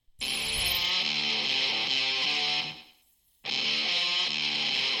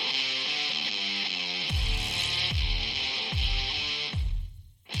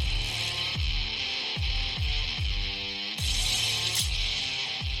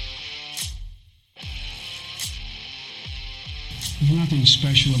There's nothing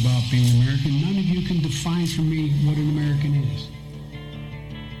special about being American. None of you can define for me what an American is.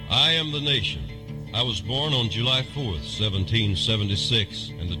 I am the nation. I was born on July 4th,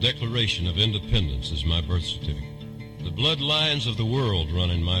 1776, and the Declaration of Independence is my birth certificate. The bloodlines of the world run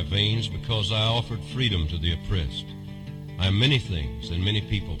in my veins because I offered freedom to the oppressed. I am many things and many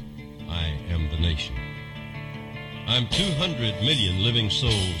people. I am the nation. I'm 200 million living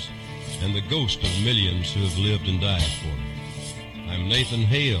souls and the ghost of millions who have lived and died for me. I'm Nathan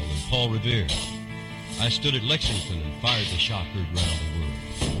Hale and Paul Revere. I stood at Lexington and fired the shot heard round the world.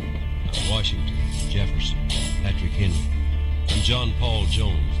 I'm Washington, Jefferson, Patrick Henry. I'm John Paul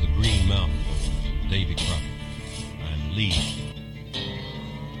Jones, the Green Mountain Boys, Davy Crockett. I'm Lee.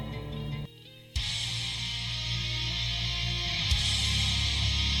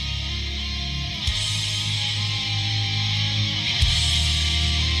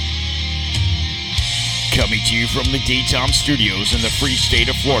 Coming to you from the D-Tom Studios in the free state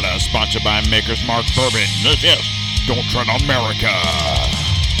of Florida, sponsored by Maker's Mark Bourbon. This is Don't Tread on America.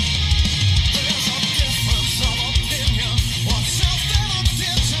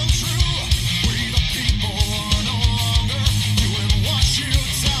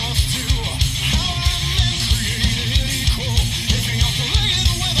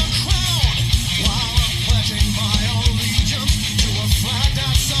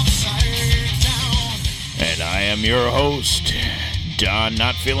 I am your host, Don,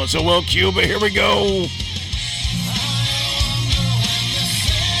 not feeling so well, Q, but here we go.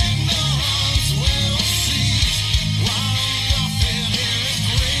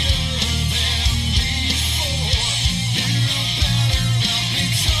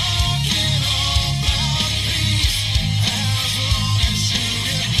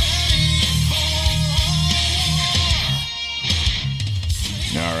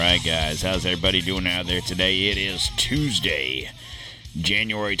 Alright guys, how's everybody doing out there today? It is Tuesday,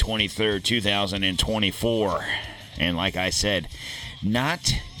 January 23rd, 2024. And like I said,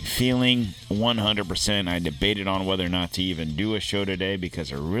 not feeling 100%. I debated on whether or not to even do a show today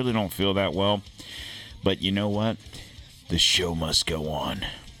because I really don't feel that well. But you know what? The show must go on.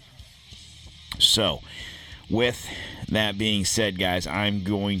 So, with that being said, guys, I'm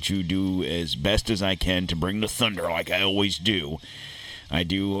going to do as best as I can to bring the thunder like I always do. I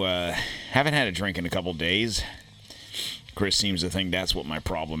haven't had a drink in a couple days. Chris seems to think that's what my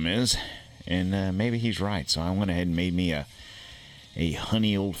problem is. And maybe he's right. So I went ahead and made me a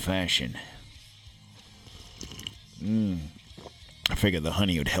honey old-fashioned. I figured the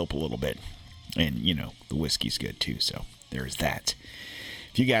honey would help a little bit. And, you know, the whiskey's good too. So there's that.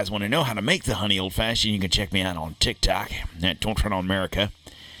 If you guys want to know how to make the honey old-fashioned, you can check me out on TikTok at Don't Tread on America.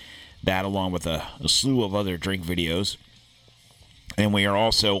 That along with a slew of other drink videos. And we are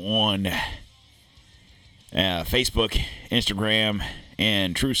also on Facebook, Instagram,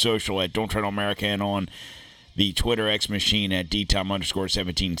 and True Social at Don't Tread on America, and on the Twitter X machine at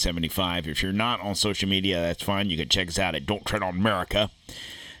DTOM_1775. If you're not on social media, that's fine. You can check us out at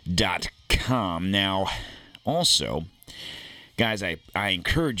don'ttreadonamerica.com. Now, also, guys, I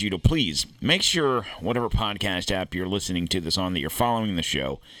encourage you to please make sure whatever podcast app you're listening to this on, that you're following the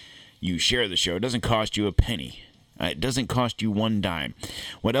show, you share the show. It doesn't cost you a penny. It doesn't cost you one dime.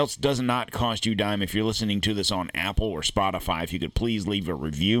 What else does not cost you a dime? If you're listening to this on Apple or Spotify, if you could please leave a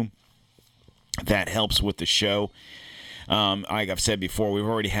review. That helps with the show. Like I've said before,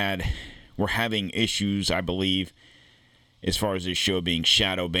 we're having issues, I believe, as far as this show being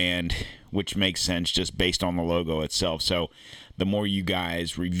shadow banned, which makes sense just based on the logo itself. So the more you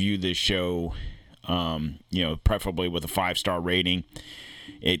guys review this show, preferably with a 5-star rating,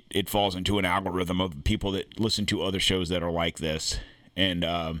 it falls into an algorithm of people that listen to other shows that are like this. And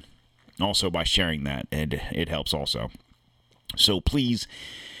also by sharing that, it helps also. So please,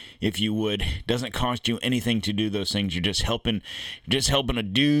 if you would, doesn't cost you anything to do those things. You're just helping a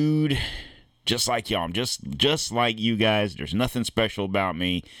dude just like y'all. I'm just like you guys. There's nothing special about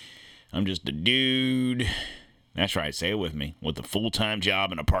me. I'm just a dude. That's right, say it with me. With a full-time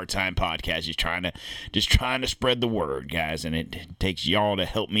job and a part-time podcast, just trying to spread the word, guys. And it takes y'all to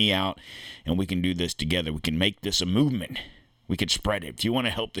help me out, and we can do this together. We can make this a movement. We can spread it. If you want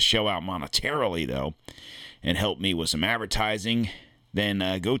to help the show out monetarily, though, and help me with some advertising, then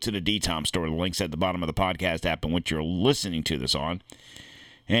go to the D-Tom store. The link's at the bottom of the podcast app in which you're listening to this on.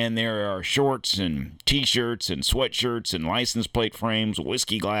 And there are shorts and T-shirts and sweatshirts and license plate frames,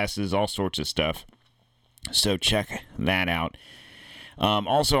 whiskey glasses, all sorts of stuff. So check that out.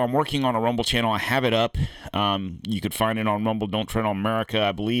 Also, I'm working on a Rumble channel. I have it up. You could find it on Rumble. Don't Tread on America,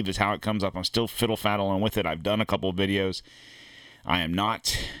 I believe, is how it comes up. I'm still fiddle-faddling with it. I've done a couple of videos. I am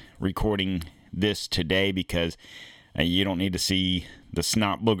not recording this today because You don't need to see the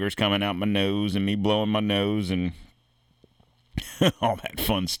snot boogers coming out my nose and me blowing my nose and all that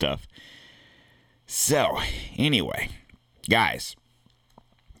fun stuff. So, anyway, guys,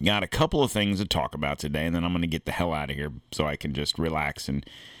 got a couple of things to talk about today, and then I'm going to get the hell out of here so I can just relax and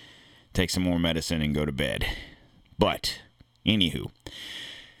take some more medicine and go to bed. But, anywho,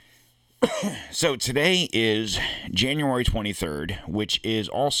 so today is January 23rd, which is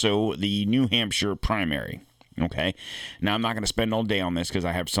also the New Hampshire primary. Okay, now I'm not going to spend all day on this because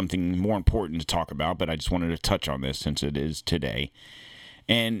I have something more important to talk about, but I just wanted to touch on this since it is today.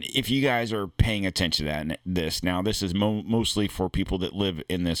 And if you guys are paying attention to this is mostly for people that live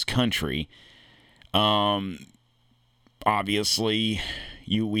in this country. Obviously,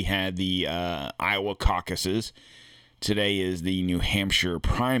 we had the Iowa caucuses. Today is the New Hampshire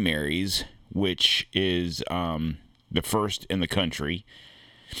primaries, which is the first in the country.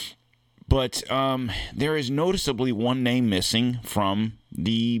 But there is noticeably one name missing from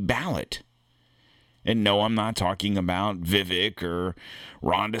the ballot. And no, I'm not talking about Vivek or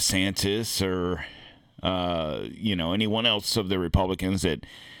Ron DeSantis or, anyone else of the Republicans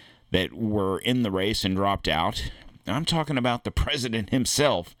that were in the race and dropped out. I'm talking about the president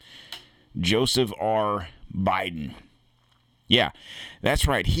himself, Joseph R. Biden. Yeah, that's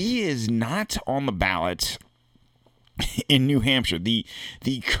right. He is not on the ballot in New Hampshire. The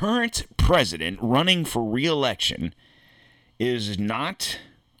current president running for re-election is not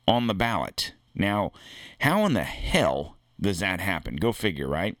on the ballot. Now, how in the hell does that happen? Go figure,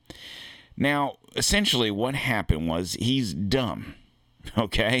 right? Now, essentially what happened was he's dumb.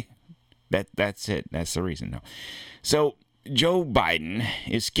 Okay? That's it. That's the reason. No. So, Joe Biden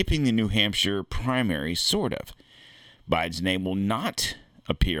is skipping the New Hampshire primary, sort of. Biden's name will not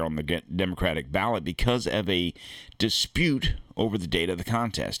appear on the Democratic ballot because of a dispute over the date of the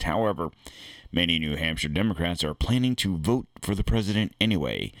contest. However, many New Hampshire Democrats are planning to vote for the president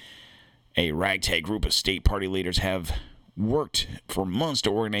anyway. A ragtag group of state party leaders have worked for months to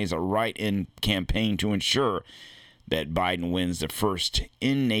organize a write-in campaign to ensure that Biden wins the first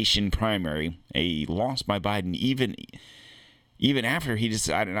in-nation primary. A loss by Biden, even after he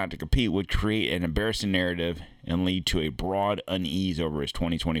decided not to compete, would create an embarrassing narrative and lead to a broad unease over his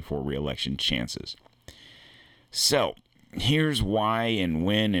 2024 re-election chances. So, here's why and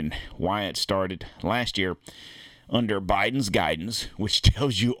when and why it started. Last year, under Biden's guidance, which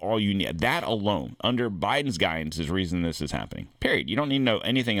tells you all you need. That alone, under Biden's guidance, is the reason this is happening. Period. You don't need to know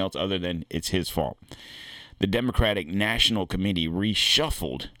anything else other than it's his fault. The Democratic National Committee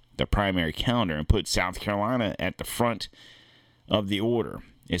reshuffled the primary calendar and put South Carolina at the front of the order.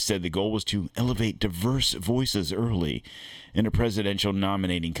 It said the goal was to elevate diverse voices early in a presidential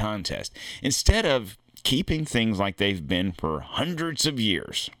nominating contest, instead of keeping things like they've been for hundreds of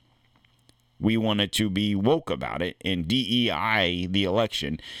years. We wanted to be woke about it and DEI the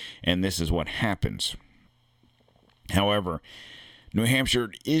election, and this is what happens. However, New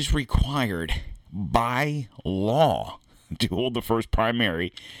Hampshire is required by law to hold the first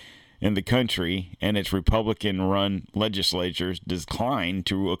primary in the country, and its Republican-run legislatures declined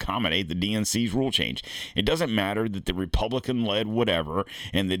to accommodate the DNC's rule change. It doesn't matter that the Republican-led whatever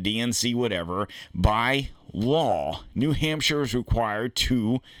and the DNC whatever. By law, New Hampshire is required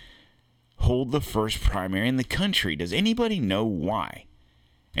to hold the first primary in the country. Does anybody know why?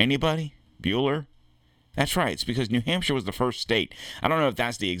 Anybody? Bueller? That's right. It's because New Hampshire was the first state. I don't know if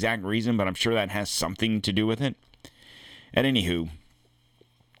that's the exact reason, but I'm sure that has something to do with it. At anywho,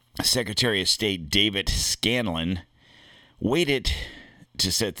 Secretary of State David Scanlon waited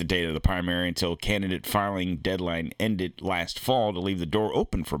to set the date of the primary until candidate filing deadline ended last fall to leave the door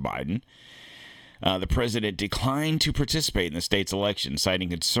open for Biden. The president declined to participate in the state's election, citing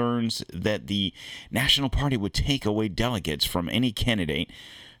concerns that the National Party would take away delegates from any candidate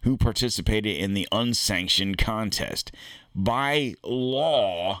who participated in the unsanctioned contest. By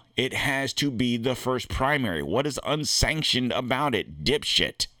law, it has to be the first primary. What is unsanctioned about it,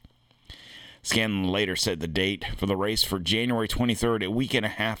 dipshit? Scanlon later set the date for the race for January 23rd, a week and a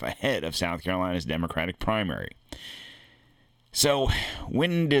half ahead of South Carolina's Democratic primary. So,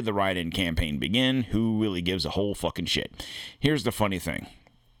 when did the write-in campaign begin? Who really gives a whole fucking shit? Here's the funny thing.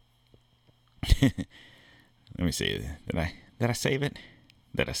 Let me see. Did I save it?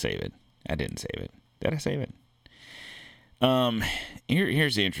 Did I save it? I didn't save it. Did I save it?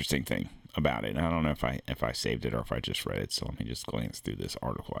 Here's the interesting thing about it. I don't know if I saved it or if I just read it. So let me just glance through this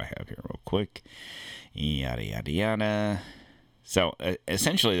article I have here real quick. Yada yada yada. So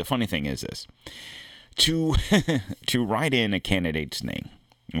essentially, the funny thing is this: to write in a candidate's name,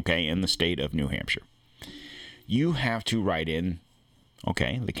 okay, in the state of New Hampshire, you have to write in,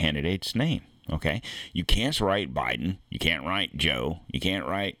 okay, the candidate's name. Okay? You can't write Biden. You can't write Joe. You can't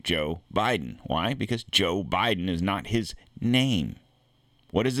write Joe Biden. Why? Because Joe Biden is not his name.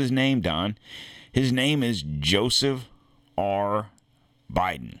 What is his name, Don? His name is Joseph R.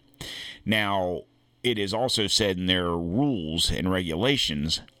 Biden. Now, it is also said in their rules and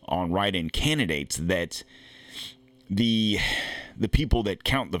regulations on write-in candidates that the people that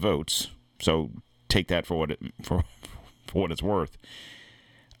count the votes, so take that for what it's worth,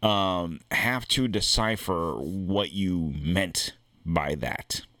 have to decipher what you meant by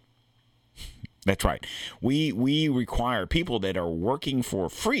that. That's right. We require people that are working for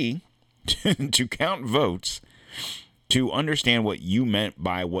free to count votes to understand what you meant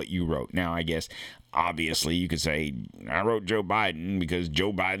by what you wrote. Now, I guess, obviously, you could say, I wrote Joe Biden because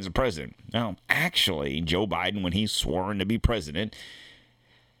Joe Biden's the president. No, actually, Joe Biden, when he swore in to be president,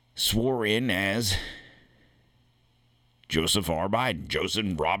 swore in as Joseph R. Biden, Joseph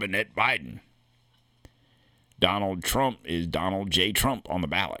Robinette Biden. Donald Trump is Donald J. Trump on the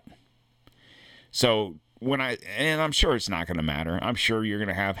ballot. So, and I'm sure it's not going to matter. I'm sure you're going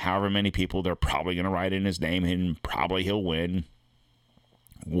to have however many people, they're probably going to write in his name, and probably he'll win.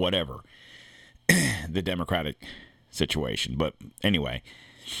 Whatever. The Democratic situation. But anyway,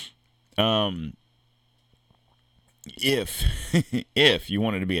 if you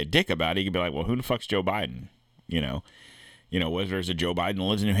wanted to be a dick about it, you could be like, well, who the fuck's Joe Biden? You know, whether there's a Joe Biden that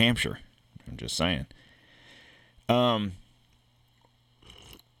lives in New Hampshire. I'm just saying.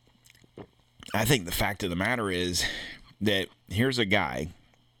 I think the fact of the matter is that here's a guy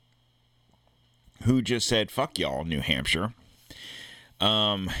who just said, fuck y'all, New Hampshire.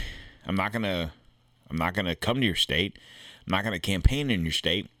 I'm not gonna come to your state. I'm not gonna campaign in your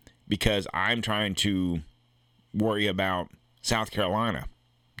state because I'm trying to worry about South Carolina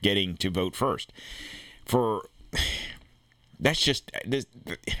getting to vote first. That's just this.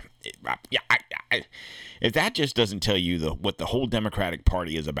 If that just doesn't tell you what the whole Democratic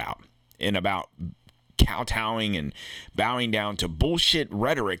Party is about, and about kowtowing and bowing down to bullshit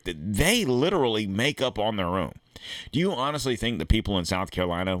rhetoric that they literally make up on their own. Do you honestly think the people in South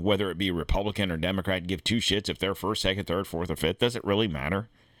Carolina, whether it be Republican or Democrat, give two shits if they're first, second, third, fourth, or fifth? Does it really matter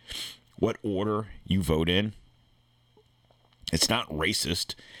what order you vote in? It's not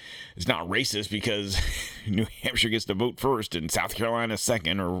racist. It's not racist because New Hampshire gets to vote first and South Carolina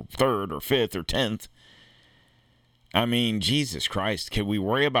second or third or fifth or 10th. I mean, Jesus Christ, can we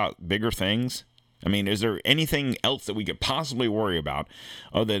worry about bigger things? I mean, is there anything else that we could possibly worry about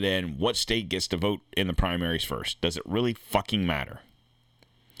other than what state gets to vote in the primaries first? Does it really fucking matter?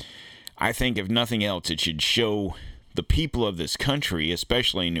 I think if nothing else, it should show the people of this country,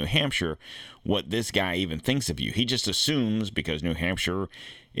 especially in New Hampshire, what this guy even thinks of you. He just assumes because New Hampshire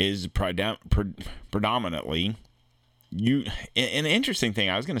is predominantly... And the interesting thing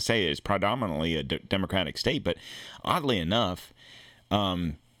I was going to say is predominantly a Democratic state, but oddly enough,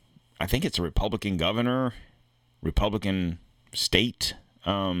 I think it's a Republican governor, Republican state,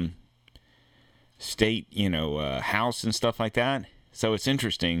 house and stuff like that. So it's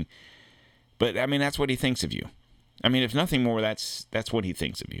interesting, but I mean that's what he thinks of you. I mean, if nothing more, that's what he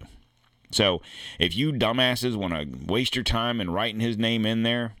thinks of you. So if you dumbasses want to waste your time and writing his name in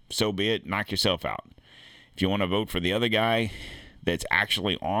there, so be it. Knock yourself out. If you want to vote for the other guy that's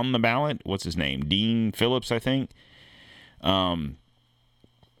actually on the ballot, what's his name? Dean Phillips, I think.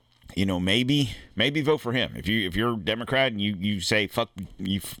 Maybe vote for him. If you're a Democrat and you say fuck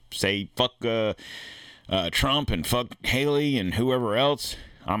Trump and fuck Haley and whoever else,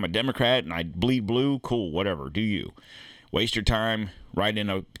 I'm a Democrat and I bleed blue. Cool, whatever. Do you waste your time, write in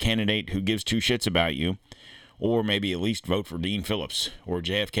a candidate who gives two shits about you, or maybe at least vote for Dean Phillips or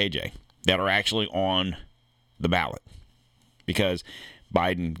JFKJ that are actually on the ballot, because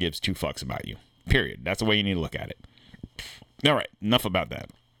Biden gives two fucks about you. Period. That's the way you need to look at it. All right, enough about that.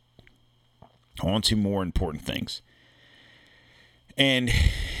 On to more important things. And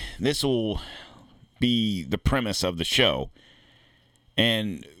this will be the premise of the show.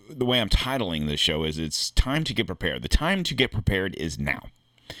 And the way I'm titling this show is it's time to get prepared. The time to get prepared is now.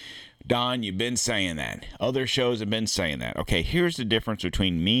 Don, you've been saying that. Other shows have been saying that. Okay, here's the difference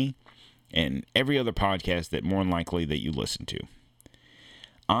between me and every other podcast that more than likely that you listen to.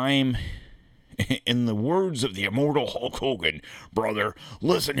 I'm, in the words of the immortal Hulk Hogan, brother,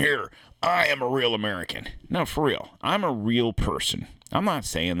 listen here, I am a real American. No, for real. I'm a real person. I'm not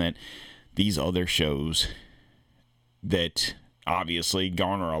saying that these other shows that obviously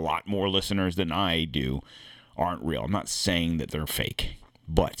garner a lot more listeners than I do aren't real. I'm not saying that they're fake.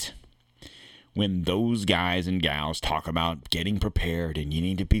 But when those guys and gals talk about getting prepared and you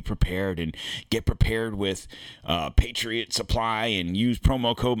need to be prepared and get prepared with Patriot Supply and use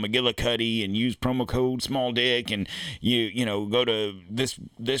promo code McGillicuddy and use promo code Small Dick and you know go to this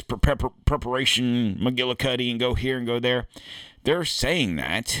preparation McGillicuddy and go here and go there. They're saying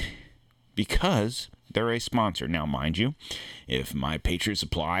that because they're a sponsor. Now, mind you, if my Patriot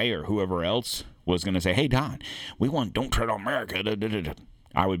Supply or whoever else was going to say, hey, Don, we want Don't Tread on America,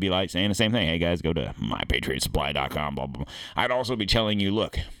 I would be like saying the same thing. Hey, guys, go to mypatriotsupply.com, blah, blah, blah. I'd also be telling you,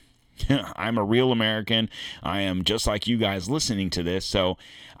 look, I'm a real American. I am just like you guys listening to this, so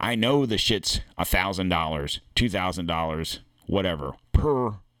I know the shit's $1,000, $2,000, whatever,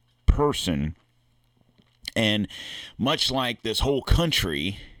 per person. And much like this whole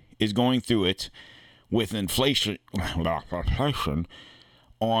country is going through it with inflation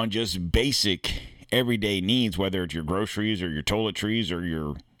on just basic everyday needs, whether it's your groceries or your toiletries or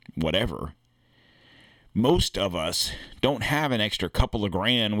your whatever, most of us don't have an extra couple of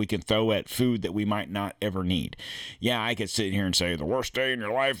grand we can throw at food that we might not ever need. Yeah, I could sit here and say the worst day in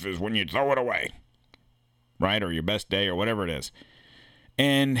your life is when you throw it away, right? Or your best day or whatever it is.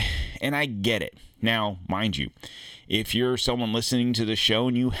 And I get it. Now, mind you, if you're someone listening to the show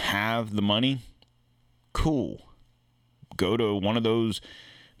and you have the money, cool. Go to one of those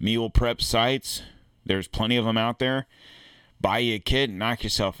meal prep sites. There's plenty of them out there. Buy you a kit and knock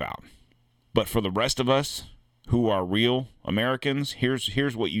yourself out. But for the rest of us who are real Americans,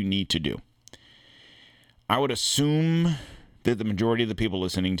 here's what you need to do. I would assume that the majority of the people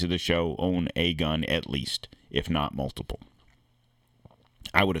listening to the show own a gun at least, if not multiple.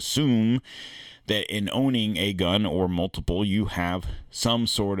 I would assume that in owning a gun or multiple, you have some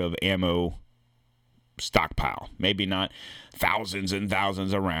sort of ammo stockpile. Maybe not thousands and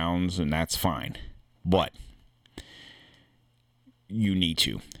thousands of rounds, and that's fine. But you need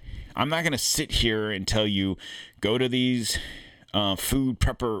to. I'm not going to sit here and tell you, go to these food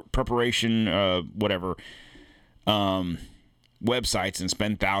preparation, websites and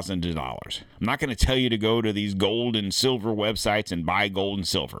spend thousands of dollars. I'm not going to tell you to go to these gold and silver websites and buy gold and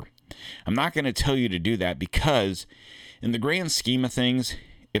silver. I'm not going to tell you to do that because in the grand scheme of things,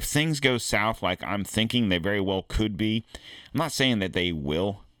 if things go south like I'm thinking they very well could be, I'm not saying that they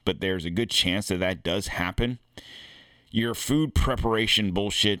will, but there's a good chance that that does happen. Your food preparation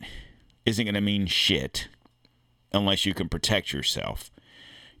bullshit isn't going to mean shit unless you can protect yourself.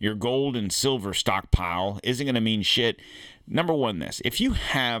 Your gold and silver stockpile isn't going to mean shit. Number one, this. If you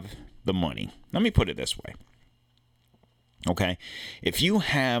have the money, let me put it this way. Okay? If you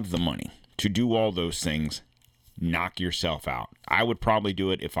have the money to do all those things, knock yourself out. I would probably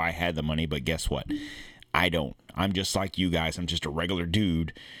do it if I had the money, but guess what? I don't. I'm just like you guys. I'm just a regular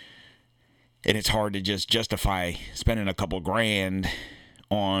dude. And it's hard to just justify spending a couple grand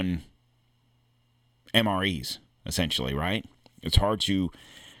on MREs, essentially, right? It's hard to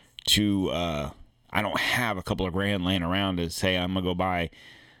I don't have a couple of grand laying around to say I'm going to go buy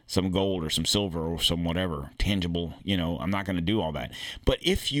some gold or some silver or some whatever, tangible, I'm not going to do all that. But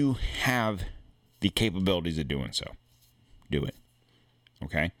if you have the capabilities of doing so, do it,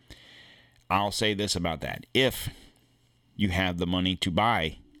 okay? I'll say this about that. If you have the money to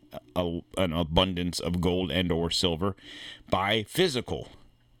buy an abundance of gold and or silver, buy physical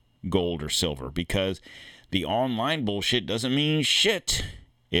gold or silver, because the online bullshit doesn't mean shit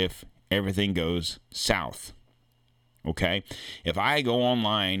if everything goes south. Okay? If I go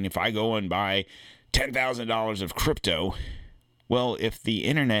online, if I go and buy $10,000 of crypto, well, if the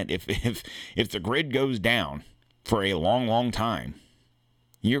internet, if the grid goes down for a long, long time,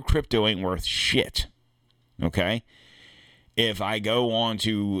 your crypto ain't worth shit. Okay? If I go on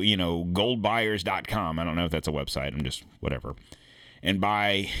to, goldbuyers.com, I don't know if that's a website, I'm just whatever, and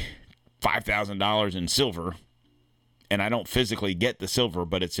buy $5,000 in silver, and I don't physically get the silver,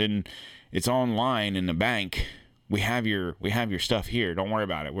 but it's online in the bank, we have your stuff here. Don't worry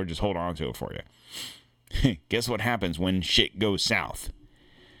about it. We'll just hold on to it for you. Guess what happens when shit goes south?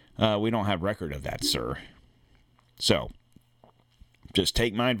 We don't have record of that, sir. So, just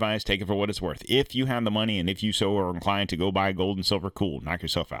take my advice, take it for what it's worth. If you have the money and if you so are inclined to go buy gold and silver, cool, knock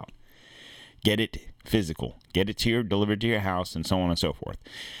yourself out. Get it physical. Get it delivered to your house, and so on and so forth.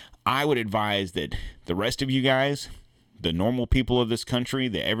 I would advise that the rest of you guys, the normal people of this country,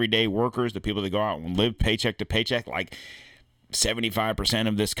 the everyday workers, the people that go out and live paycheck to paycheck, like 75%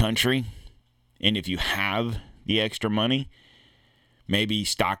 of this country, and if you have the extra money, maybe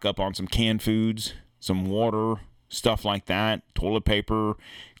stock up on some canned foods, some water, stuff like that, toilet paper,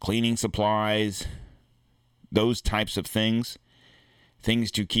 cleaning supplies, those types of things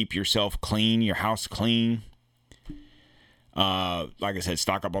to keep yourself clean, your house clean. Like I said,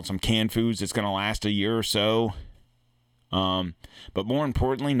 stock up on some canned foods that's going to last a year or so. But more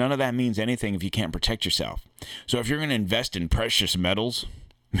importantly, none of that means anything if you can't protect yourself. So if you're going to invest in precious metals,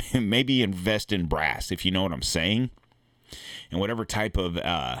 maybe invest in brass, if you know what I'm saying. And whatever type of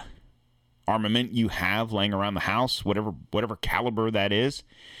armament you have laying around the house, whatever caliber that is,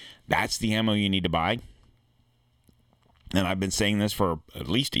 that's the ammo you need to buy. And I've been saying this for at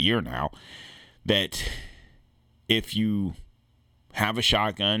least a year now, that if you have a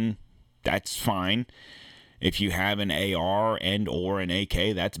shotgun, that's fine. If you have an AR and or an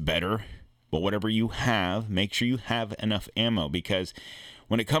AK, that's better. But whatever you have, make sure you have enough ammo, because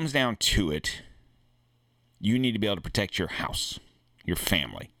when it comes down to it, you need to be able to protect your house, your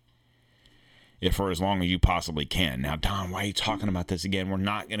family, for as long as you possibly can. Now, Don, why are you talking about this again? We're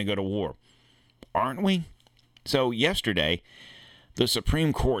not going to go to war, aren't we? So yesterday, the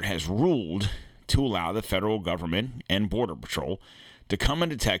Supreme Court has ruled to allow the federal government and Border Patrol to come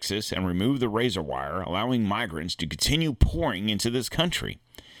into Texas and remove the razor wire, allowing migrants to continue pouring into this country.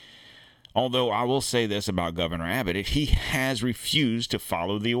 Although I will say this about Governor Abbott, he has refused to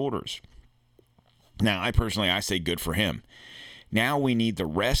follow the orders. Now, I say good for him. Now we need the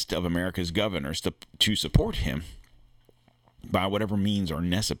rest of America's governors to support him by whatever means are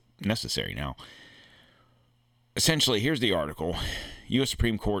necessary. Now, essentially, here's the article. U.S.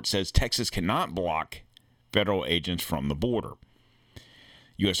 Supreme Court says Texas cannot block federal agents from the border.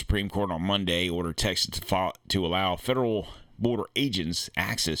 U.S. Supreme Court on Monday ordered Texas to allow federal border agents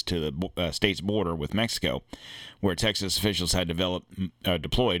access to the state's border with Mexico, where Texas officials had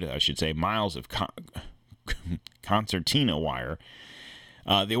deployed miles of concertina wire.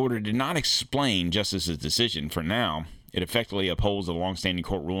 The order did not explain Justice's decision. For now, it effectively upholds the longstanding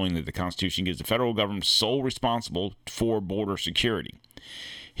court ruling that the Constitution gives the federal government sole responsible for border security.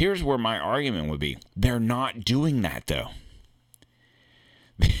 Here's where my argument would be. They're not doing that, though.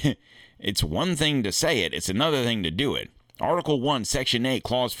 It's one thing to say it, it's another thing to do it. Article 1, Section 8,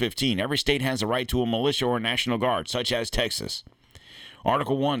 Clause 15. Every state has a right to a militia or a National Guard, such as Texas.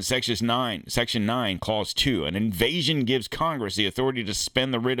 Article 1, Section 9, Clause 2. An invasion gives Congress the authority to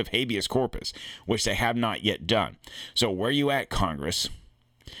suspend the writ of habeas corpus, which they have not yet done. So where are you at, Congress?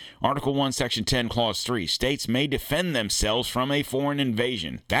 Article 1, Section 10, Clause 3. States may defend themselves from a foreign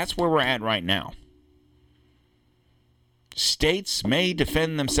invasion. That's where we're at right now. States may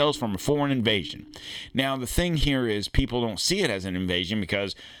defend themselves from a foreign invasion. Now, the thing here is people don't see it as an invasion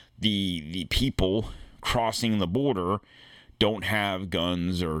because the people crossing the border don't have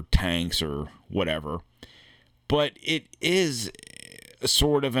guns or tanks or whatever. But it is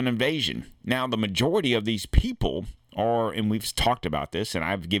sort of an invasion. Now, the majority of these people are, and we've talked about this, and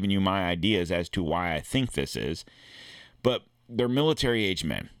I've given you my ideas as to why I think this is, but they're military-age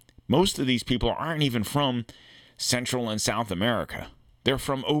men. Most of these people aren't even from Central and South America. They're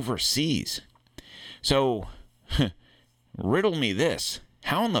from overseas. So, riddle me this.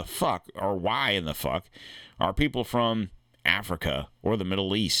 How in the fuck, or why in the fuck, are people from Africa or the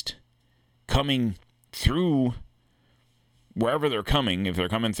Middle East coming through wherever they're coming, if they're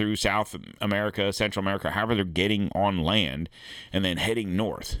coming through South America, Central America, however they're getting on land, and then heading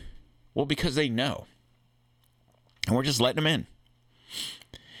north? Well, because they know. And we're just letting them in.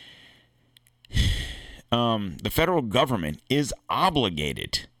 The federal government is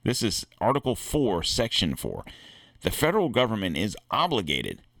obligated. This is Article 4, Section 4. The federal government is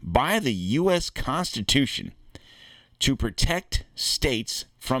obligated by the U.S. Constitution to protect states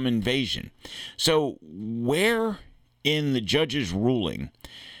from invasion. So where in the judge's ruling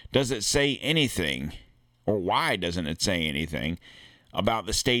does it say anything, or why doesn't it say anything about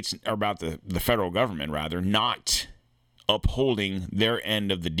the states, or about the federal government, rather, not upholding their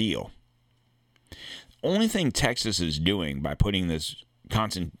end of the deal? Only thing Texas is doing by putting this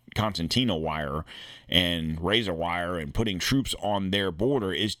concertina wire and razor wire and putting troops on their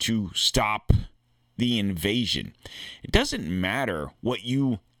border is to stop the invasion. It doesn't matter what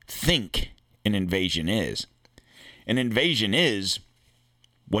you think an invasion is. An invasion is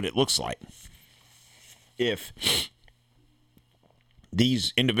what it looks like. If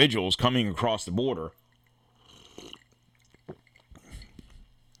these individuals coming across the border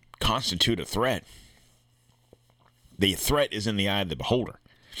constitute a threat, the threat is in the eye of the beholder.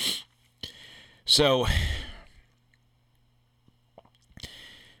 So,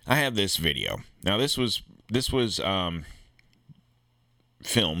 I have this video. Now, this was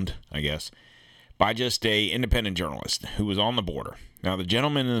filmed, I guess, by just a independent journalist who was on the border. Now, the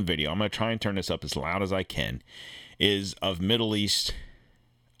gentleman in the video, I'm going to try and turn this up as loud as I can, is of Middle East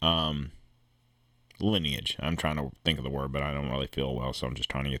lineage. I'm trying to think of the word, but I don't really feel well, so I'm just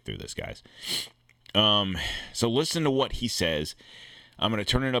trying to get through this, guys. So listen to what he says. I'm going to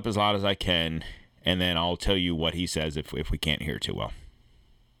turn it up as loud as I can, and then I'll tell you what he says if we can't hear too well.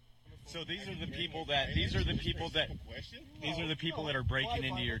 So these are the people that are breaking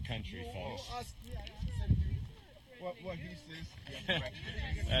into your country, folks. What he says.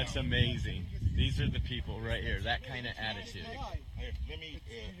 That's amazing. These are the people right here. That kind of attitude. Let me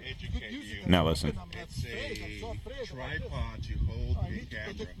educate you. Now listen. It's a tripod to hold the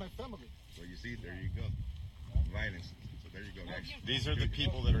camera. So you see, there you go. Violence. So there you go. These are the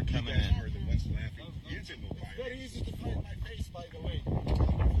people that are coming in. Are the ones laughing. You didn't know violence. Very easy to find my face, by the way. If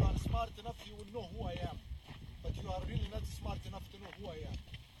you are smart enough, you will know who I am. But you are really not smart enough to know who I am.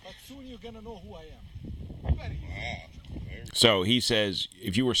 But soon you're going to know who I am. So he says,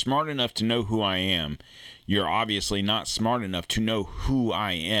 if you were smart enough to know who I am, you're obviously not smart enough to know who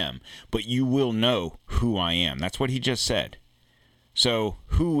I am. But you will know who I am. That's what he just said. So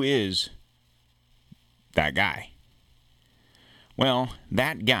who is that guy? Well,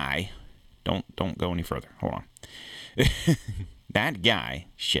 that guy, don't go any further. Hold on. That guy,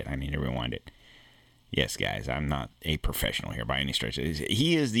 shit, I need to rewind it. Yes, guys, I'm not a professional here by any stretch.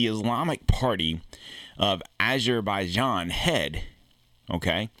 He is the Islamic Party of Azerbaijan head,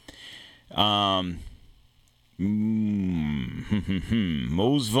 okay? Mosvum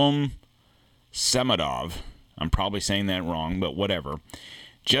Samadov. I'm probably saying that wrong, but whatever.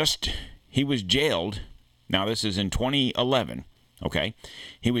 He was jailed. Now, this is in 2011, okay?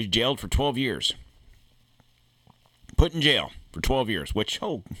 He was jailed for 12 years. Put in jail for 12 years, which,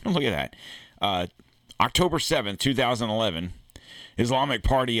 oh, look at that. October 7th, 2011, Islamic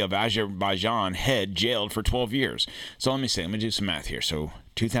Party of Azerbaijan head jailed for 12 years. So let me do some math here. So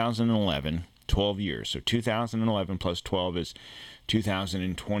 2011, 12 years. So 2011 plus 12 is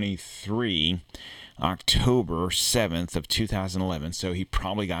 2023, October 7th of 2011. So he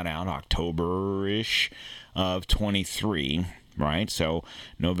probably got out October-ish of 23, right? So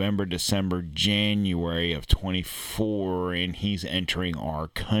November, December, January of 24, and he's entering our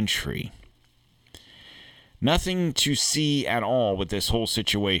country. Nothing to see at all with this whole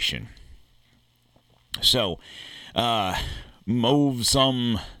situation. So,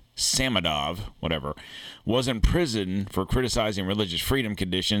 Movsum Samadov, whatever, was in prison for criticizing religious freedom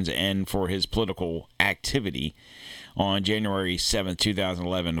conditions and for his political activity. On January 7th,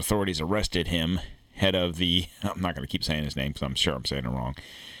 2011, authorities arrested him, head of the, I'm not going to keep saying his name because I'm sure I'm saying it wrong,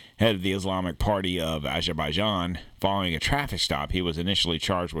 head of the Islamic Party of Azerbaijan. Following a traffic stop, he was initially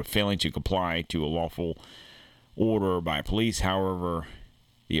charged with failing to comply to a lawful order by police. However,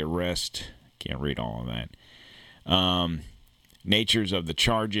 the arrest, can't read all of that. Natures of the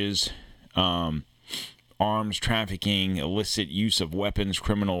charges, arms trafficking, illicit use of weapons,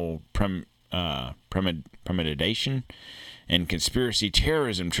 criminal premeditation, and conspiracy,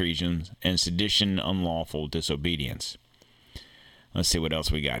 terrorism treason, and sedition, unlawful disobedience. Let's see what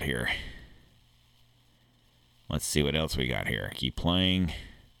else we got here. Keep playing.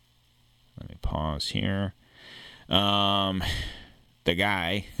 Let me pause here. The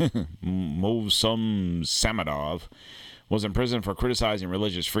guy, Movsum Samadov, was in prison for criticizing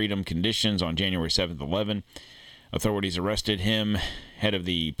religious freedom conditions on January 7th, 11. Authorities arrested him, head of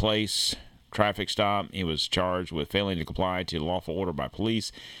the place, traffic stop. He was charged with failing to comply to lawful order by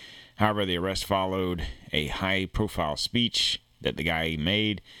police. However, the arrest followed a high-profile speech that the guy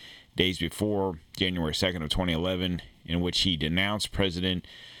made days before, January 2nd of 2011, in which he denounced President,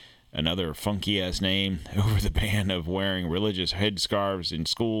 another funky-ass name, over the ban of wearing religious headscarves in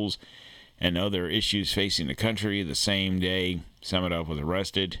schools and other issues facing the country. The same day Samadov was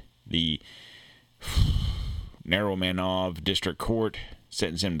arrested, the Naromanov District Court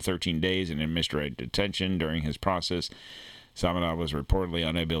sentenced him to 13 days in administrative detention. During his process, Samadov was reportedly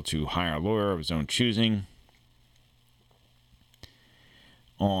unable to hire a lawyer of his own choosing.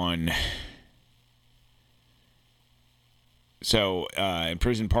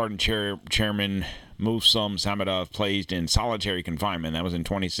 Imprisoned pardon chairman Movsum Samadov placed in solitary confinement. That was in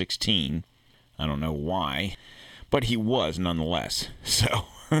 2016. I don't know why, but he was nonetheless. So,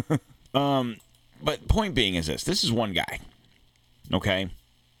 but point being is this: this is one guy. Okay,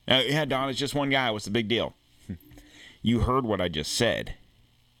 yeah, Don, it's just one guy. What's the big deal? You heard what I just said.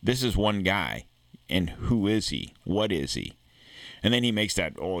 This is one guy, and who is he? What is he? And then he makes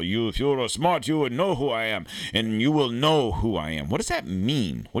that, if you're smart, you would know who I am, and you will know who I am. What does that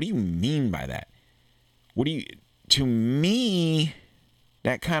mean? What do you mean by that? To me,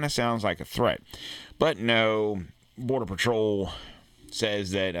 that kind of sounds like a threat. But no, Border Patrol says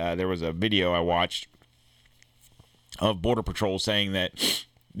that there was a video I watched of Border Patrol saying that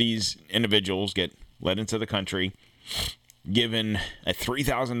these individuals get let into the country, given a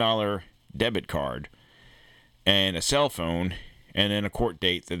 $3,000 debit card and a cell phone, and then a court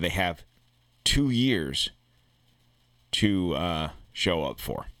date that they have 2 years to show up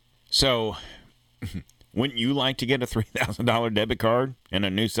for. So, wouldn't you like to get a $3,000 debit card and a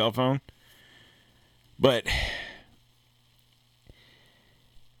new cell phone? But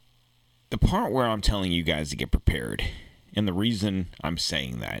the part where I'm telling you guys to get prepared, and the reason I'm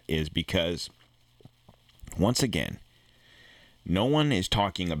saying that is because, once again, no one is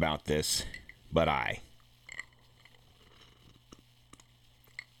talking about this but I.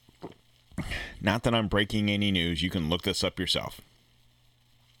 Not that I'm breaking any news. You can look this up yourself.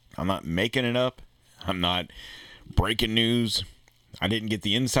 I'm not making it up. I'm not breaking news. I didn't get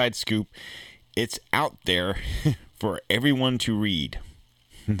the inside scoop. It's out there for everyone to read.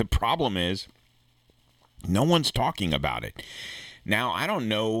 The problem is, no one's talking about it. Now, I don't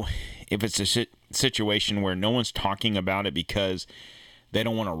know if it's a situation where no one's talking about it because they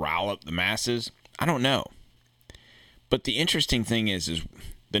don't want to rile up the masses. I don't know. But the interesting thing is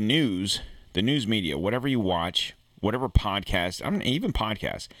the news media, whatever you watch, whatever podcast, even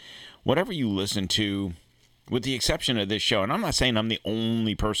podcasts, whatever you listen to, with the exception of this show, and I'm not saying I'm the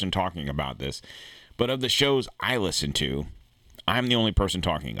only person talking about this, but of the shows I listen to, I'm the only person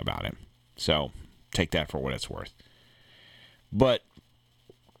talking about it. So take that for what it's worth. But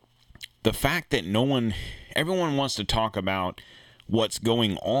the fact that everyone wants to talk about what's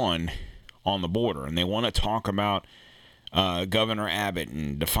going on the border, and they want to talk about Governor Abbott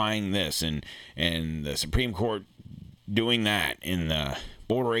and defying this, and the Supreme Court doing that, and the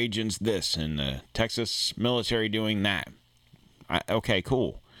border agents this, and the Texas military doing that. Okay,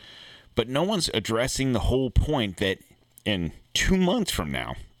 cool. But no one's addressing the whole point that in 2 months from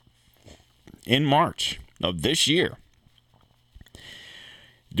now, in March of this year,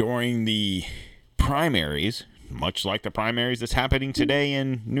 during the primaries, much like the primaries that's happening today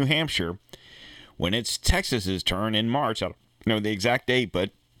in New Hampshire, when it's Texas's turn in March, I don't know the exact date,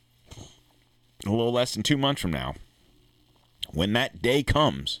 but a little less than 2 months from now, when that day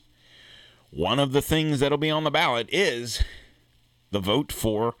comes, one of the things that'll be on the ballot is the vote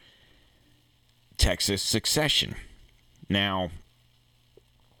for Texas secession. Now,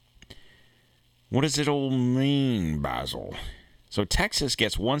 what does it all mean, Basil? So Texas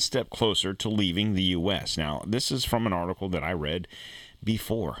gets one step closer to leaving the U.S. Now, this is from an article that I read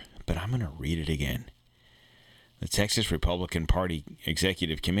before, but I'm going to read it again. The Texas Republican Party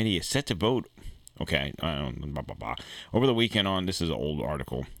Executive Committee is set to vote, over the weekend on, this is an old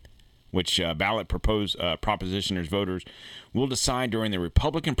article, which ballot propositioners voters will decide during the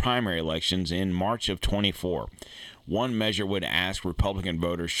Republican primary elections in March of 24. One measure would ask Republican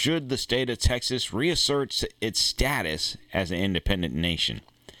voters, should the state of Texas reassert its status as an independent nation?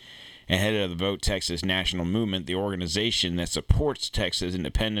 Ahead of the Vote Texas National Movement, the organization that supports Texas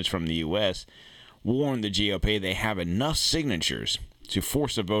independence from the U.S., warned the GOP they have enough signatures to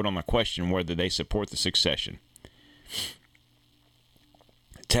force a vote on the question whether they support the secession.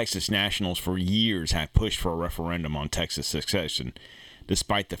 Texas Nationals for years have pushed for a referendum on Texas secession,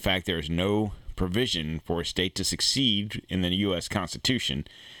 despite the fact there is no provision for a state to succeed in the U.S. Constitution.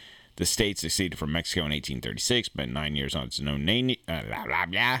 The state seceded from Mexico in 1836, spent 9 years on its own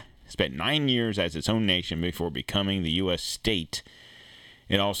spent 9 years as its own nation before becoming the U.S. state.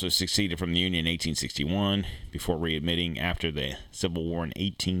 It also seceded from the Union in 1861 before readmitting after the Civil War in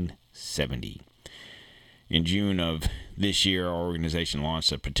 1870. In June of this year, our organization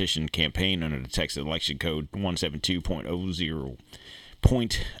launched a petition campaign under the Texas Election Code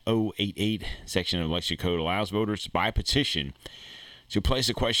 172.088. Section of Election Code allows voters by petition to place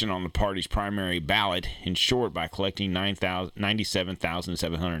a question on the party's primary ballot, in short, by collecting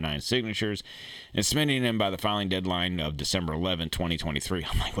 97,709 signatures and submitting them by the filing deadline of December 11, 2023.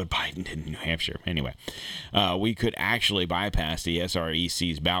 I'm like what Biden did in New Hampshire. Anyway, we could actually bypass the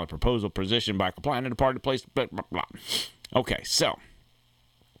SREC's ballot proposal position by complying to the party place, blah, blah, blah. Okay, so,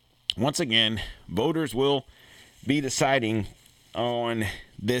 once again, voters will be deciding on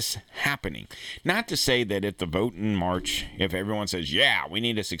this happening. Not to say that if the vote in March, if everyone says, yeah, we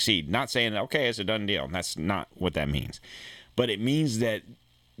need to succeed, not saying, okay, it's a done deal. That's not what that means. But it means that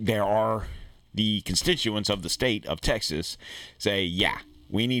there are the constituents of the state of Texas say, yeah,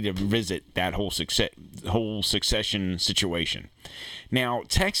 we need to revisit that whole succession situation. Now,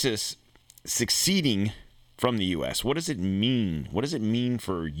 Texas succeeding from the U.S., what does it mean? What does it mean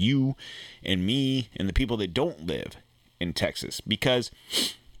for you and me and the people that don't live in Texas? Because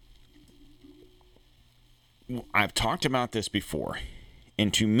I've talked about this before,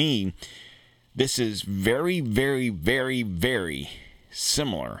 and to me, this is very, very, very, very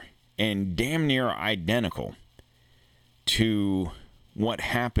similar and damn near identical to what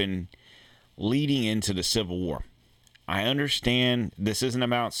happened leading into the Civil War. I understand this isn't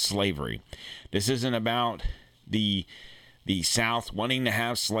about slavery. This isn't about the South wanting to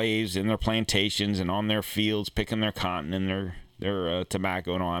have slaves in their plantations and on their fields, picking their cotton and their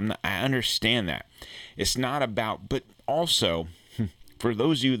tobacco and all. I understand that. It's not about, but also, for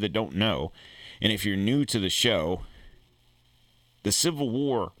those of you that don't know, and if you're new to the show, the Civil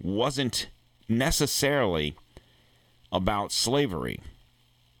War wasn't necessarily about slavery.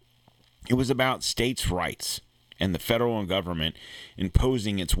 It was about states' rights and the federal government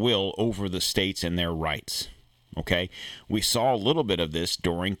imposing its will over the states and their rights. Okay? We saw a little bit of this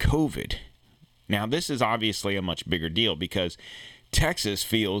during COVID. Now, this is obviously a much bigger deal because Texas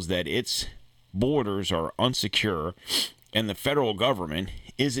feels that its borders are unsecure and the federal government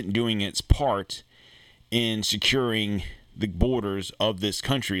isn't doing its part in securing the borders of this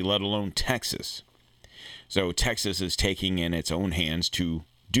country, let alone Texas. So Texas is taking in its own hands to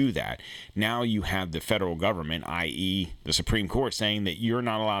do that. Now you have the federal government, i.e. the Supreme Court, saying that you're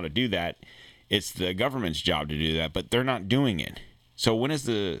not allowed to do that. It's the government's job to do that, but they're not doing it. So when is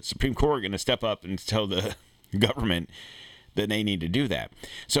the Supreme Court going to step up and tell the government that they need to do that?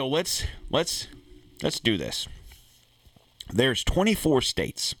 So let's do this. There's 24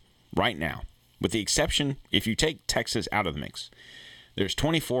 states right now, with the exception, if you take Texas out of the mix, there's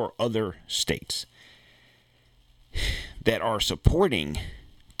 24 other states that are supporting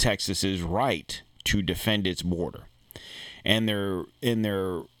Texas's right to defend its border. And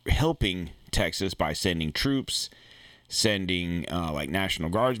they're helping Texas by sending troops, sending like National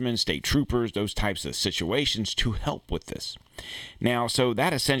Guardsmen, state troopers, those types of situations to help with this. Now, so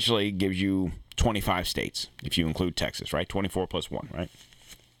that essentially gives you 25 states, if you include Texas, right? 24 plus 1, right?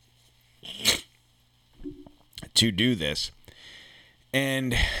 To do this.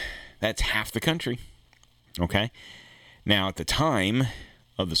 And that's half the country. Okay? Now, at the time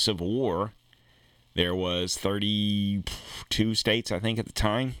of the Civil War, there was 32 states, I think, at the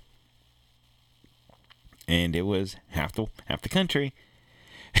time. And it was half the country.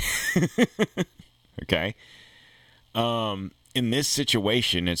 Okay? In this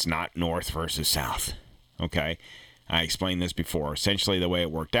situation, it's not North versus South. Okay? I explained this before. Essentially, the way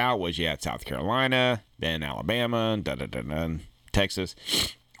it worked out was you had South Carolina, then Alabama, Texas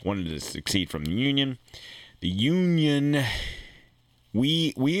wanted to succeed from the Union. The Union,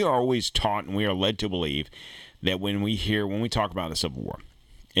 we are always taught and we are led to believe that when we talk about the Civil War,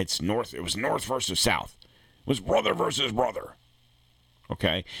 it was North versus South. It was brother versus brother.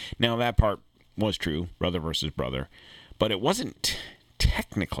 Okay? Now, that part was true, brother versus brother, but it wasn't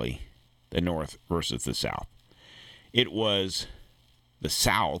technically the North versus the South. It was the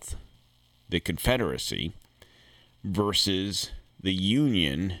South, the Confederacy, versus the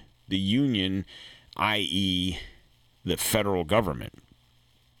Union, i.e., the federal government.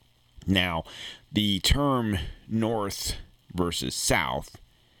 Now, the term North versus South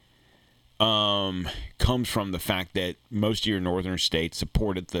comes from the fact that most of your northern states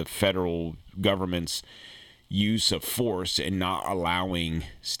supported the federal government's use of force and not allowing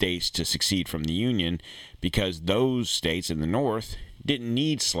states to secede from the Union because those states in the North didn't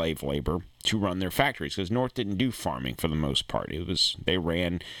need slave labor to run their factories because North didn't do farming for the most part. They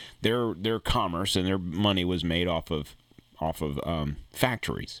ran their commerce and their money was made off of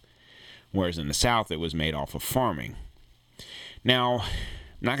factories, whereas in the South it was made off of farming. Now,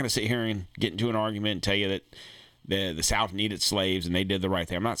 I'm not going to sit here and get into an argument and tell you that the South needed slaves and they did the right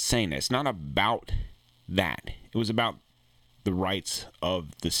thing. I'm not saying that. It's not about that. It was about the rights of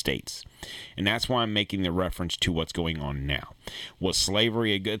the states. And that's why I'm making the reference to what's going on now. Was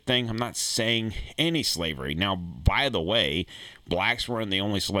slavery a good thing? I'm not saying any slavery. Now, by the way, blacks weren't the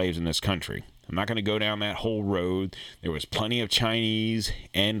only slaves in this country. I'm not going to go down that whole road. There was plenty of Chinese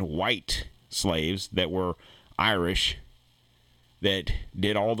and white slaves that were Irish that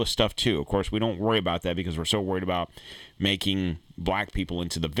did all the stuff too. Of course, we don't worry about that because we're so worried about making black people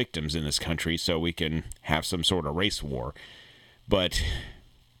into the victims in this country so we can have some sort of race war. But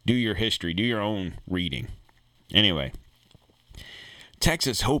do your history, do your own reading. Anyway,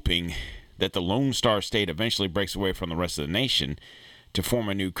 Texas, hoping that the Lone Star State eventually breaks away from the rest of the nation to form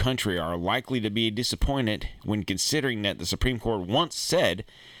a new country, are likely to be disappointed when considering that the Supreme Court once said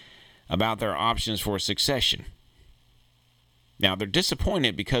about their options for succession. Now, they're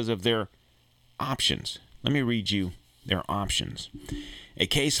disappointed because of their options. Let me read you their options. A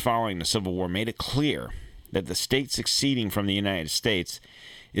case following the Civil War made it clear that the state succeeding from the United States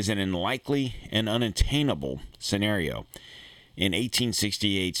is an unlikely and unattainable scenario. In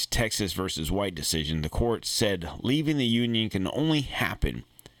 1868's Texas versus White decision, the court said leaving the Union can only happen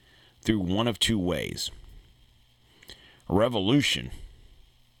through one of two ways: a revolution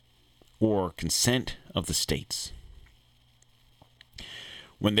or consent of the states.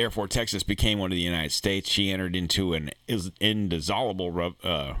 When therefore Texas became one of the United States, she entered into an indissoluble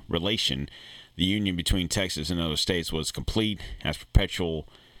relation. The union between Texas and other states was complete, as perpetual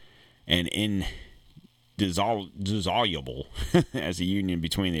and indissoluble as the union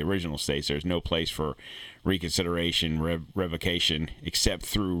between the original states. There's no place for reconsideration, revocation, except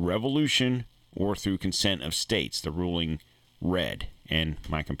through revolution or through consent of states. The ruling read, and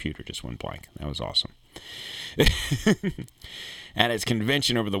my computer just went blank. That was awesome. At its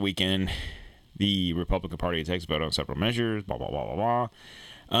convention over the weekend, the Republican Party of Texas voted on several measures, blah, blah, blah, blah,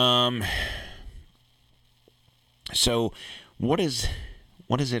 blah. So, what does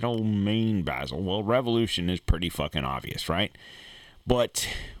it all mean, Basil? Well, revolution is pretty fucking obvious, right? But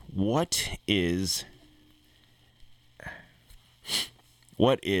what is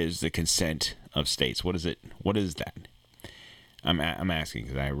the consent of states? What is it? What is that? I'm asking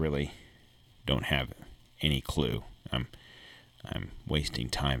because I really don't have any clue. I'm wasting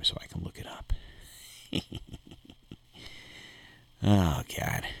time so I can look it up. Oh,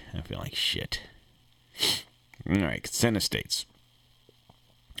 God. I feel like shit. All right, consent of states.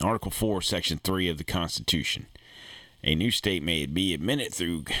 Article 4, Section 3 of the Constitution. A new state may be admitted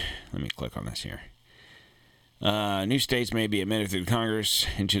through... Let me click on this here. New states may be admitted through Congress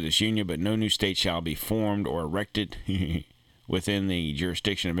into this union, but no new state shall be formed or erected within the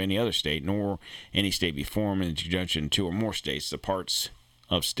jurisdiction of any other state, nor any state be formed in conjunction two or more states, the parts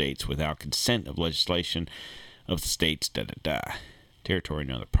of states, without consent of legislation of the states, territory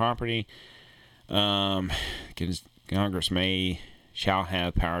and other property. Congress shall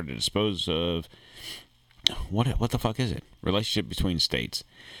have power to dispose of... What the fuck is it? Relationship between states.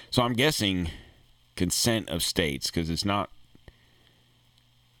 So I'm guessing consent of states, because it's not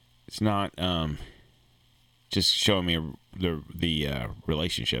just showing me the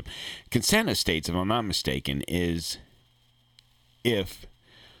relationship. Consent of states, if I'm not mistaken, is if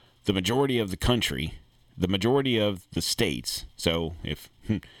the majority of the country, the majority of the states, so if,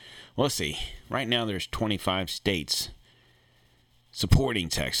 let's see, right now there's 25 states supporting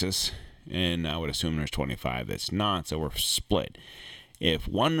Texas, and I would assume there's 25 that's not, so we're split. If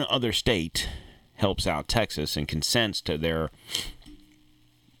one other state helps out Texas and consents to their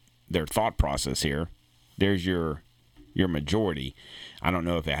thought process here, there's your majority. I don't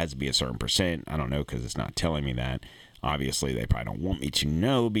know if it has to be a certain percent. I don't know, because it's not telling me that. Obviously, they probably don't want me to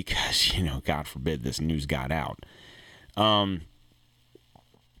know because, God forbid this news got out. But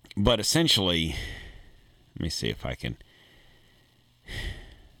essentially, let me see if I can...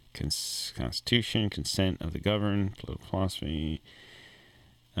 Constitution, consent of the governed, political philosophy.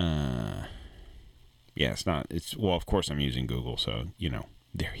 Yeah, it's not. It's, well, of course I'm using Google, so,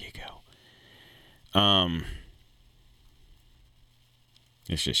 there you go.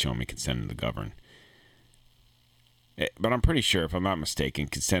 It's just showing me consent of the governed. But I'm pretty sure, if I'm not mistaken,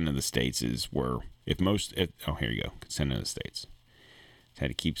 consent of the states is where, oh, here you go. Consent of the states. Just had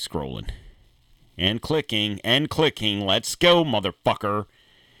to keep scrolling. And clicking. Let's go, motherfucker.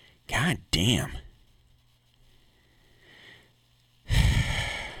 God damn.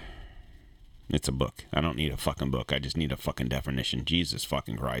 It's a book. I don't need a fucking book. I just need a fucking definition. Jesus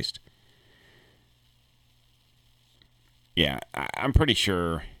fucking Christ. Yeah, I'm pretty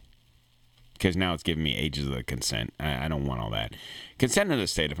sure, because now it's giving me ages of the consent. I don't want all that. Consent of the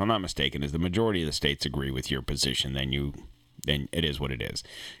state, if I'm not mistaken, is the majority of the states agree with your position, then it is what it is.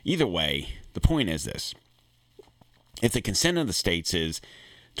 Either way, the point is this. If the consent of the states is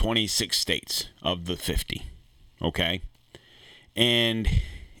 26 states of the 50, okay? And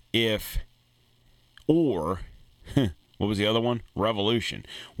what was the other one? Revolution.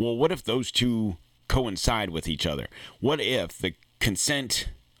 Well, what if those two coincide with each other? What if the consent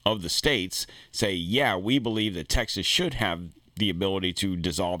of the states say, yeah, we believe that Texas should have the ability to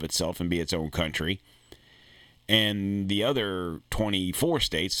dissolve itself and be its own country, and the other 24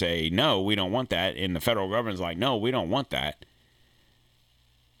 states say, no, we don't want that, and the federal government's like, no, we don't want that?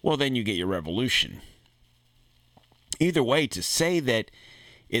 Well, then you get your revolution. Either way, to say that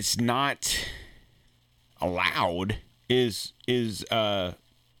it's not allowed is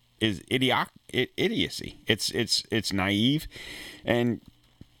idiocy. It's naive, and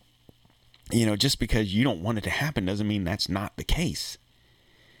just because you don't want it to happen doesn't mean that's not the case.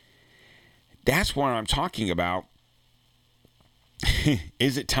 That's what I'm talking about.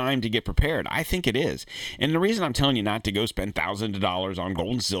 Is it time to get prepared? I think it is. And the reason I'm telling you not to go spend thousands of dollars on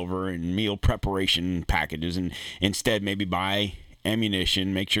gold and silver and meal preparation packages, and instead maybe buy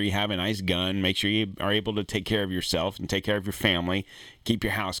ammunition, make sure you have a nice gun, make sure you are able to take care of yourself and take care of your family, keep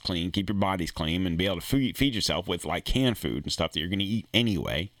your house clean, keep your bodies clean, and be able to feed yourself with like canned food and stuff that you're going to eat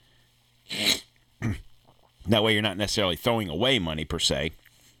anyway. That way you're not necessarily throwing away money per se.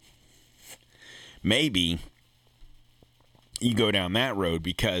 Maybe you go down that road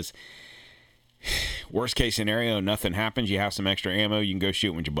because worst case scenario, nothing happens. You have some extra ammo. You can go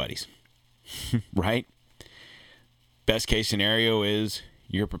shoot with your buddies. Right? Best case scenario is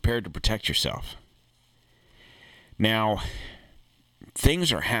you're prepared to protect yourself. Now,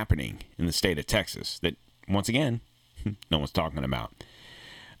 things are happening in the state of Texas that, once again, no one's talking about.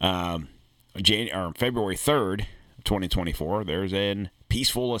 February 3rd, 2024, there's a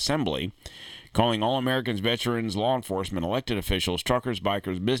peaceful assembly calling all Americans, veterans, law enforcement, elected officials, truckers,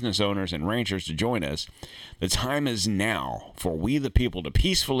 bikers, business owners, and ranchers to join us. The time is now for we the people to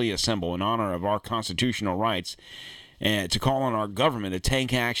peacefully assemble in honor of our constitutional rights and to call on our government to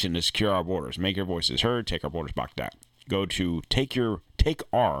take action to secure our borders. Make your voices heard. Take our borders back. Go to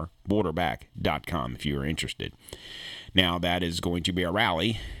takeourborderback.com if you are interested. Now, that is going to be a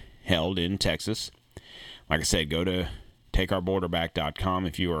rally held in Texas. Like I said, go to takeourborderback.com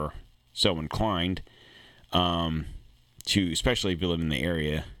if you are so inclined, to, especially if you live in the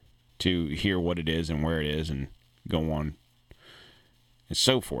area, to hear what it is and where it is and go on and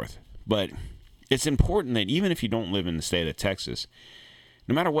so forth. But it's important that even if you don't live in the state of Texas,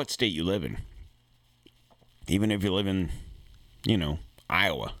 no matter what state you live in, even if you live in,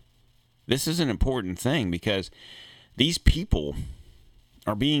 Iowa, this is an important thing because these people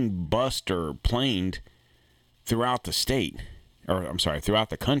are being bussed or planed throughout the state, throughout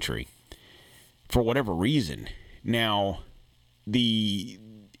the country for whatever reason. Now, the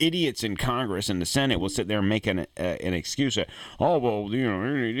idiots in Congress and the Senate will sit there and make an excuse that, you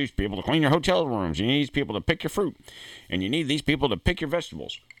need these people to clean your hotel rooms, you need these people to pick your fruit, and you need these people to pick your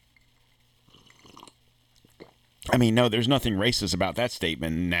vegetables. I mean, no, there's nothing racist about that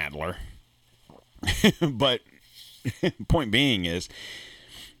statement, Nadler. But point being is,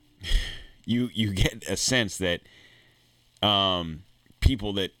 you get a sense that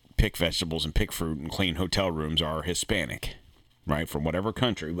people that pick vegetables and pick fruit and clean hotel rooms are Hispanic, right? From whatever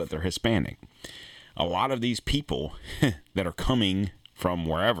country, but they're Hispanic. A lot of these people that are coming from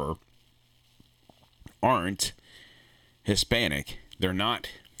wherever aren't Hispanic. They're not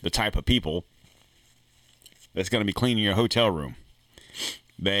the type of people that's going to be cleaning your hotel room.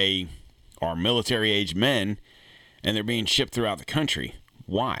 They are military-age men, and they're being shipped throughout the country.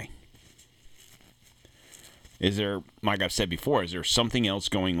 Why? Is there, like I've said before, is there something else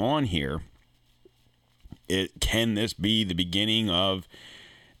going on here? Can this be the beginning of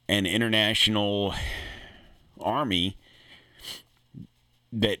an international army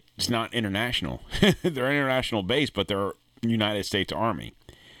that's not international? They're international based, but they're United States Army.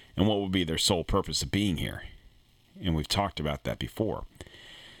 And what would be their sole purpose of being here? And we've talked about that before.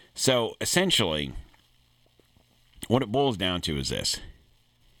 So, essentially, what it boils down to is this.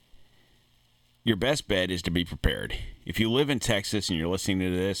 Your best bet is to be prepared. If you live in Texas and you're listening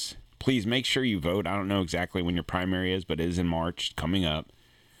to this, please make sure you vote. I don't know exactly when your primary is, but it is in March, coming up.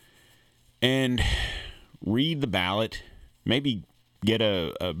 And read the ballot. Maybe get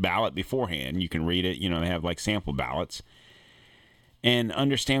a ballot beforehand. You can read it. They have like sample ballots. And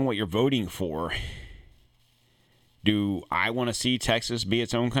understand what you're voting for. Do I want to see Texas be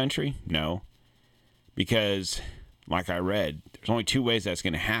its own country? No. Because, like I read, there's only two ways that's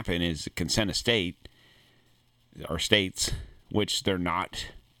going to happen is consent of state, or states, which they're not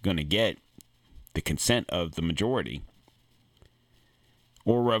going to get the consent of the majority,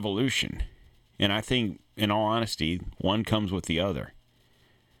 or revolution. And I think, in all honesty, one comes with the other.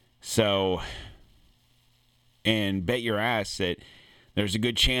 So, and bet your ass that there's a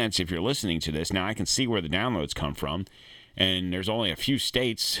good chance if you're listening to this. Now, I can see where the downloads come from, and there's only a few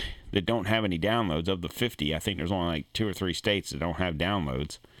states that don't have any downloads. Of the 50, I think there's only like 2 or 3 states that don't have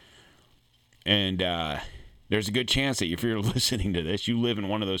downloads. And there's a good chance that if you're listening to this, you live in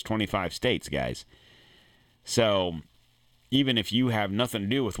one of those 25 states, guys. So even if you have nothing to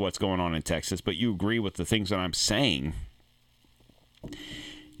do with what's going on in Texas, but you agree with the things that I'm saying,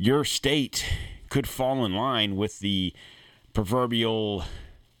 your state could fall in line with the proverbial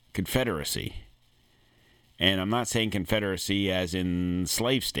Confederacy. And I'm not saying Confederacy as in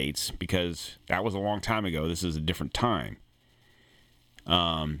slave states, because that was a long time ago. This is a different time.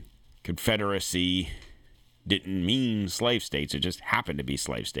 Confederacy didn't mean slave states. It just happened to be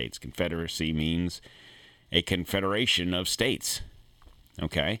slave states. Confederacy means a confederation of states.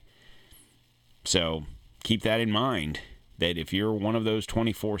 Okay? So keep that in mind, that if you're one of those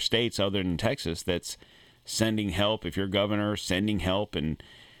 24 states other than Texas that's sending help, if your governor sending help and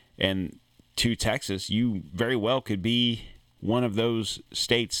to Texas, you very well could be one of those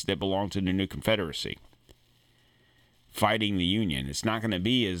states that belong to the new Confederacy, fighting the Union. It's not going to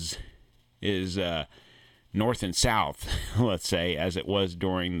be as is north and south, let's say, as it was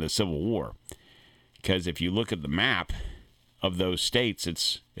during the Civil War. Because if you look at the map of those states,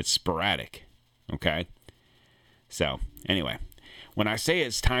 it's sporadic. Okay? So, anyway, when I say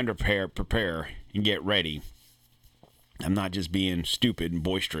it's time to prepare and get ready, I'm not just being stupid and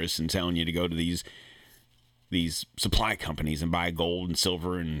boisterous and telling you to go to these supply companies and buy gold and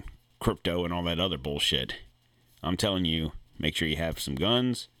silver and crypto and all that other bullshit. I'm telling you, make sure you have some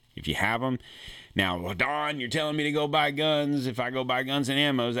guns if you have them. Now, well, Don, you're telling me to go buy guns. If I go buy guns and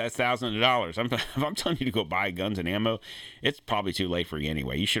ammo, that's thousands of dollars. If I'm telling you to go buy guns and ammo, it's probably too late for you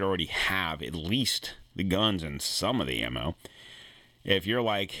anyway. You should already have at least the guns and some of the ammo. If you're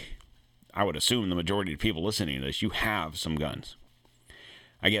like, I would assume the majority of people listening to this, you have some guns.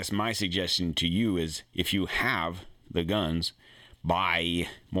 I guess my suggestion to you is if you have the guns, buy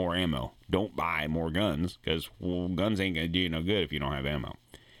more ammo. Don't buy more guns, because guns ain't going to do you no good if you don't have ammo.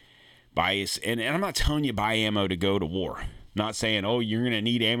 And I'm not telling you buy ammo to go to war. I'm not saying, oh, you're going to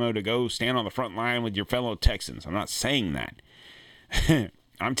need ammo to go stand on the front line with your fellow Texans. I'm not saying that.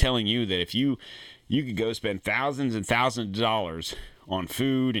 I'm telling you that if you could go spend thousands and thousands of dollars on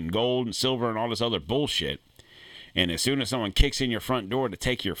food and gold and silver and all this other bullshit, and as soon as someone kicks in your front door to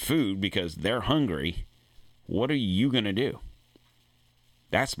take your food because they're hungry, what are you going to do?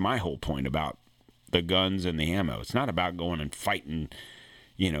 That's my whole point about the guns and the ammo. It's not about going and fighting,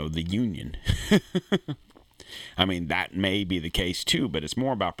 the Union. I mean, that may be the case too, but it's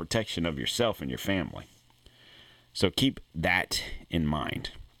more about protection of yourself and your family. So keep that in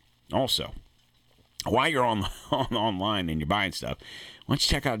mind. Also, while you're online and you're buying stuff, why don't you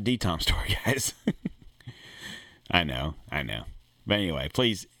check out a DTOM store, guys? I know. But anyway,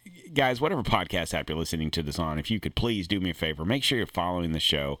 please, guys, whatever podcast app you're listening to this on, if you could please do me a favor, make sure you're following the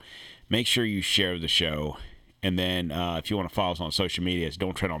show. Make sure you share the show. And then if you want to follow us on social media, it's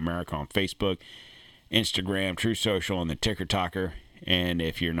Don't Tread on America on Facebook, Instagram, True Social, and the Ticker Talker. And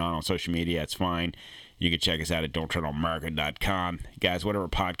if you're not on social media, it's fine. You can check us out at don'ttreadonamerica.com. Guys, whatever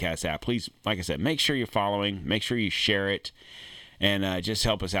podcast app, please, like I said, make sure you're following. Make sure you share it. And just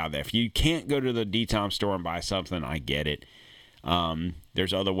help us out there. If you can't go to the DTOM store and buy something, I get it.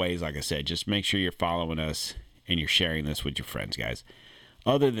 There's other ways, like I said. Just make sure you're following us and you're sharing this with your friends, guys.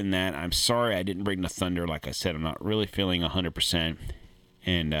 Other than that, I'm sorry I didn't bring the thunder. Like I said, I'm not really feeling 100%.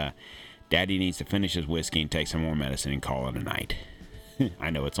 And Daddy needs to finish his whiskey and take some more medicine and call it a night.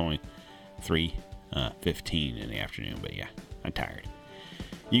 I know it's only 3:15 in the afternoon, but yeah, I'm tired.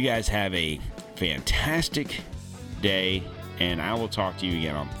 You guys have a fantastic day, and I will talk to you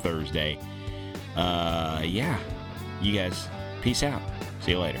again on Thursday. You guys, peace out.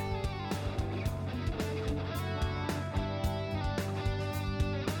 See you later.